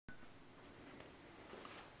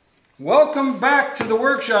Welcome back to the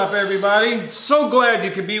workshop, everybody. So glad you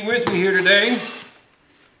could be with me here today.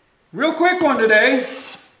 Real quick one today.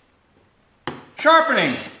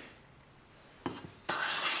 Sharpening.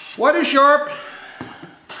 What is sharp?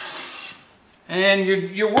 And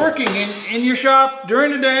you're working in your shop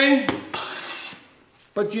during the day,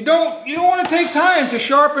 but you don't want to take time to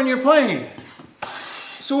sharpen your plane.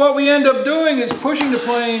 So what we end up doing is pushing the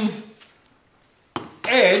plane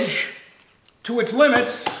edge to its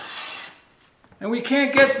limits, and we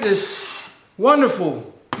can't get this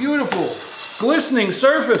wonderful, beautiful, glistening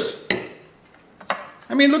surface.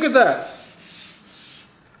 I mean, look at that.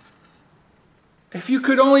 If you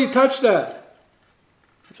could only touch that.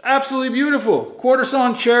 It's absolutely beautiful.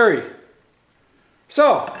 Quarter-sawn cherry.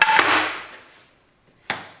 So,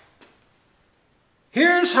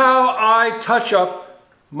 here's how I touch up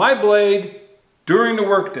my blade during the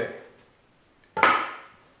workday.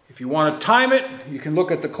 If you want to time it, you can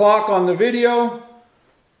look at the clock on the video,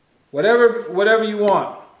 whatever you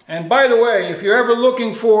want. And by the way, if you're ever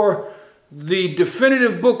looking for the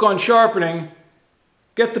definitive book on sharpening,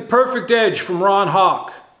 get The Perfect Edge from Ron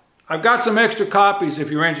Hawk. I've got some extra copies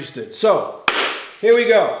if you're interested. So, here we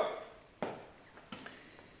go.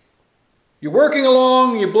 You're working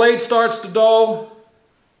along, your blade starts to dull.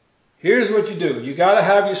 Here's what you do. You got to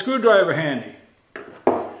have your screwdriver handy.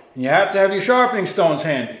 And you have to have your sharpening stones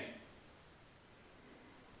handy.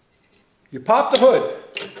 You pop the hood.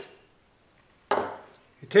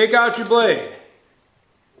 You take out your blade.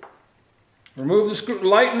 Remove the screw,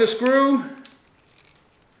 lighten the screw.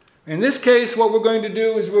 In this case, what we're going to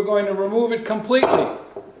do is we're going to remove it completely.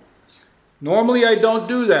 Normally I don't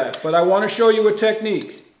do that, but I want to show you a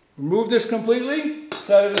technique. Remove this completely,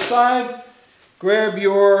 set it aside, grab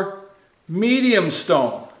your medium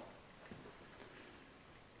stone.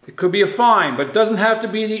 It could be a fine, but it doesn't have to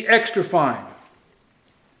be the extra fine.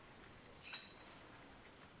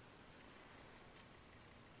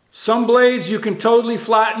 Some blades you can totally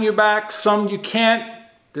flatten your back, some you can't.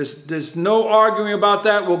 There's no arguing about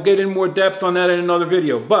that. We'll get in more depth on that in another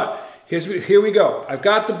video. But here we go. I've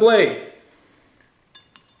got the blade.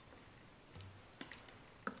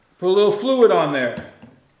 Put a little fluid on there.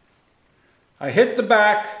 I hit the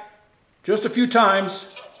back just a few times.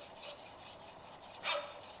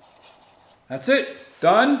 That's it.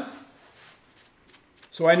 Done.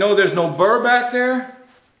 So I know there's no burr back there.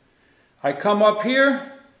 I come up here.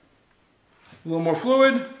 A little more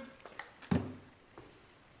fluid.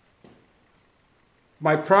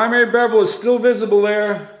 My primary bevel is still visible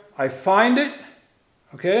there. I find it,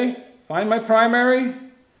 okay? Find my primary.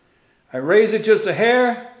 I raise it just a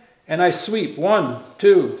hair and I sweep. 1,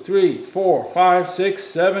 2, 3, 4, 5, 6,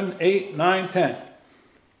 7, 8, 9, 10.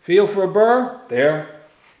 Feel for a burr. There.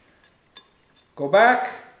 Go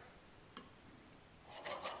back.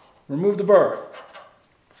 Remove the burr.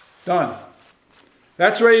 Done.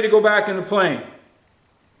 That's ready to go back in the plane.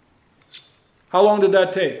 How long did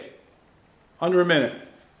that take? Under a minute.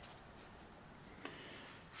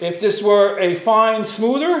 If this were a fine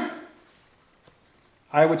smoother,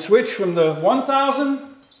 I would switch from the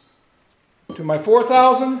 1000 to my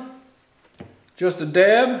 4000. Just a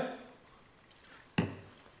dab.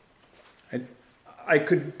 I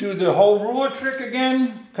could do the whole ruler trick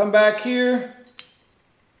again. Come back here.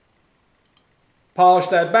 Polish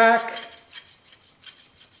that back.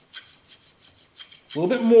 A little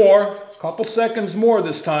bit more, a couple seconds more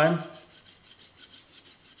this time,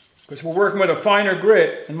 because we're working with a finer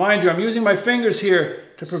grit. And mind you, I'm using my fingers here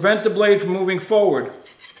to prevent the blade from moving forward.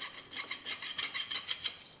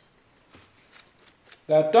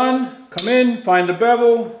 That done, come in, find the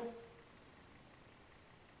bevel,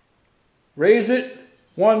 raise it,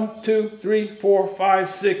 1, 2, 3, 4, 5,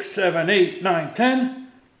 6, 7, 8, 9,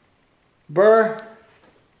 10, burr.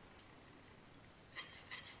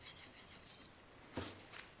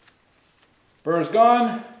 Burr's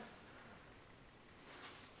gone.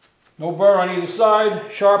 No burr on either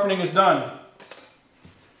side. Sharpening is done.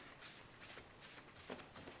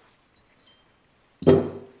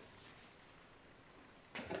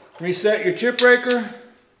 Reset your chip breaker.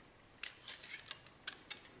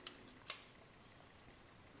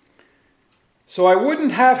 So I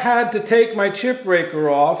wouldn't have had to take my chip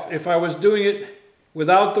breaker off if I was doing it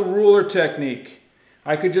without the ruler technique.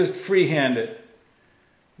 I could just freehand it.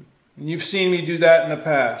 And you've seen me do that in the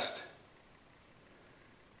past.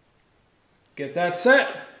 Get that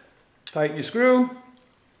set, tighten your screw.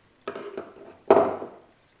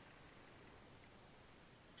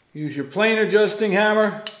 Use your plane adjusting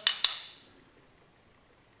hammer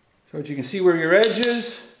so that you can see where your edge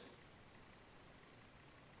is.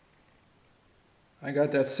 I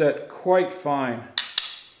got that set quite fine.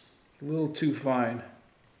 A little too fine.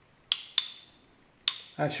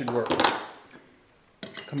 That should work.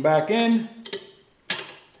 Come back in,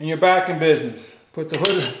 and you're back in business. Put the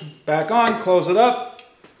hood back on, close it up.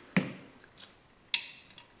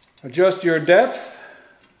 Adjust your depth,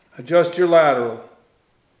 adjust your lateral.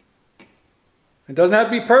 It doesn't have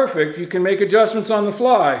to be perfect. You can make adjustments on the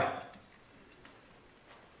fly.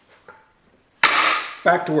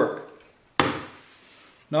 Back to work.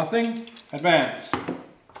 Nothing, advance.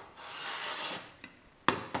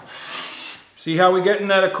 See how we get in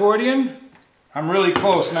that accordion? I'm really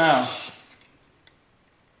close now.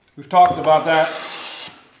 We've talked about that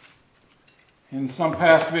in some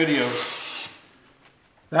past videos.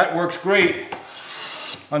 That works great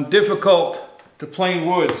on difficult to plain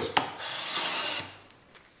woods.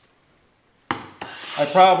 I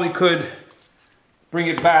probably could bring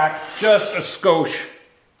it back just a skosh.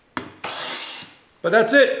 But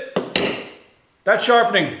that's it. That's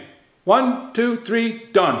sharpening. 1, 2,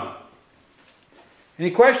 3, done. Any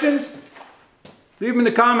questions? Leave them in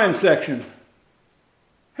the comments section.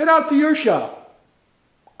 Head out to your shop.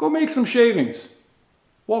 Go make some shavings.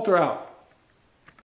 Walter out.